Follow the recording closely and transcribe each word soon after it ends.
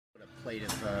plate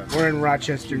of. We're in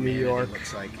Rochester, New humanity, York,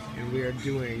 looks like. and we are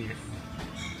doing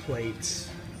plates,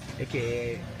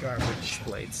 aka garbage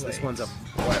Plates. This one's a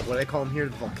what do they call them here?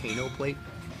 The volcano plate.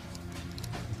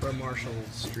 for Marshall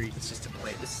Street. It's just a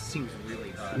plate. This seems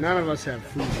really. None of us have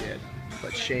food yet,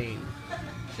 but Shane.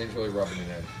 Shane's really rubbing it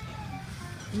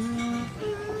in.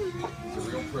 He's a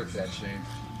real prick, that Shane.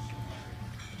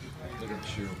 Look at him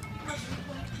chew.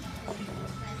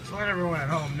 So let everyone at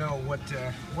home know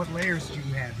what layers do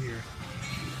you have here.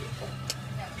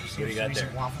 What do you got there?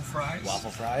 Waffle fries.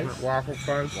 Waffle fries. Waffle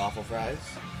fries. Waffle fries.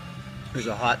 There's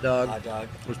a hot dog. Hot dog.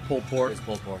 There's pulled pork. There's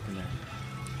pulled pork in there.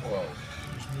 Whoa.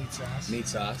 There's meat sauce. Meat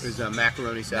sauce. There's a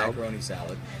macaroni salad. Macaroni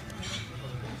salad.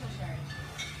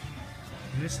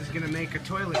 And this is gonna make a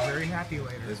toilet very happy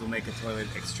later. This will make a toilet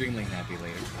extremely happy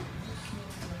later.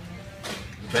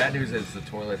 The bad news is the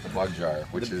toilet, the bug jar,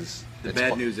 which is... The it's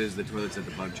bad fu- news is the toilet's at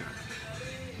the bug jar.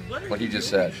 What he just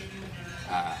said.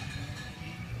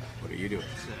 What are you doing?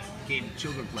 It's a game of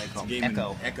children play called Game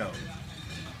Echo. Echo.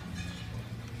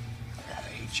 God, I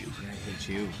hate you. I hate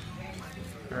you.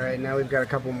 All right, now we've got a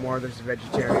couple more. There's a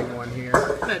vegetarian one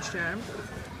here, Vegetarian.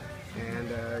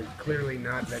 and clearly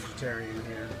not vegetarian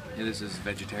here. Yeah, this is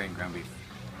vegetarian ground beef.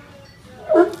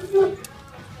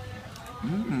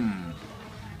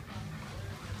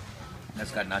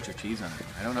 That's got nacho cheese on it.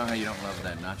 I don't know how you don't love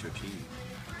that nacho cheese.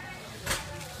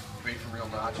 Made from real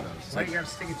nachos. Why you gotta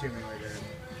stick it to me like that?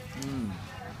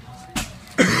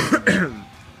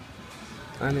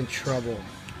 I'm in trouble.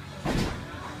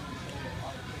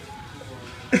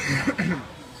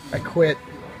 I quit.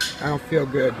 I don't feel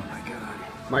good. Oh my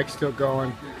god. Mike's still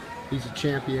going. He's a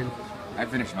champion. I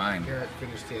finished mine. Garrett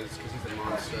finished his because he's a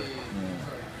monster.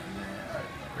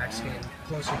 Mexican,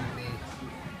 closer to me.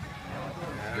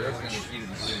 Garrett's gonna eat it in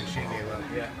the city tomorrow.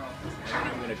 Yeah.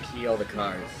 I'm gonna keel the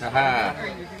cars. Haha.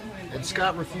 And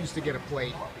Scott refused to get a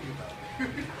plate.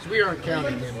 So we aren't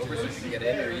counting him. Get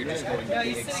in, or you're just going No,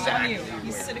 he's sitting on you.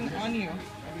 He's sitting on you.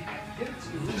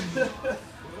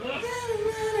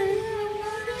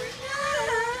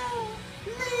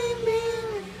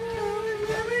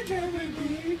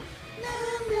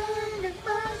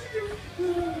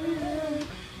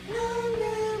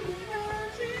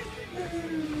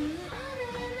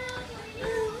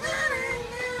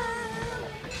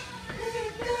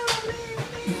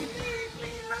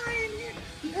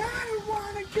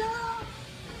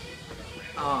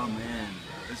 Oh man,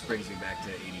 this brings me back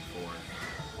to '84.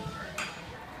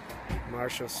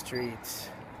 Marshall Street,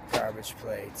 garbage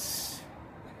plates.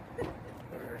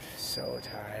 We're so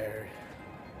tired.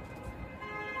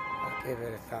 I'll give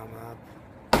it a thumb up.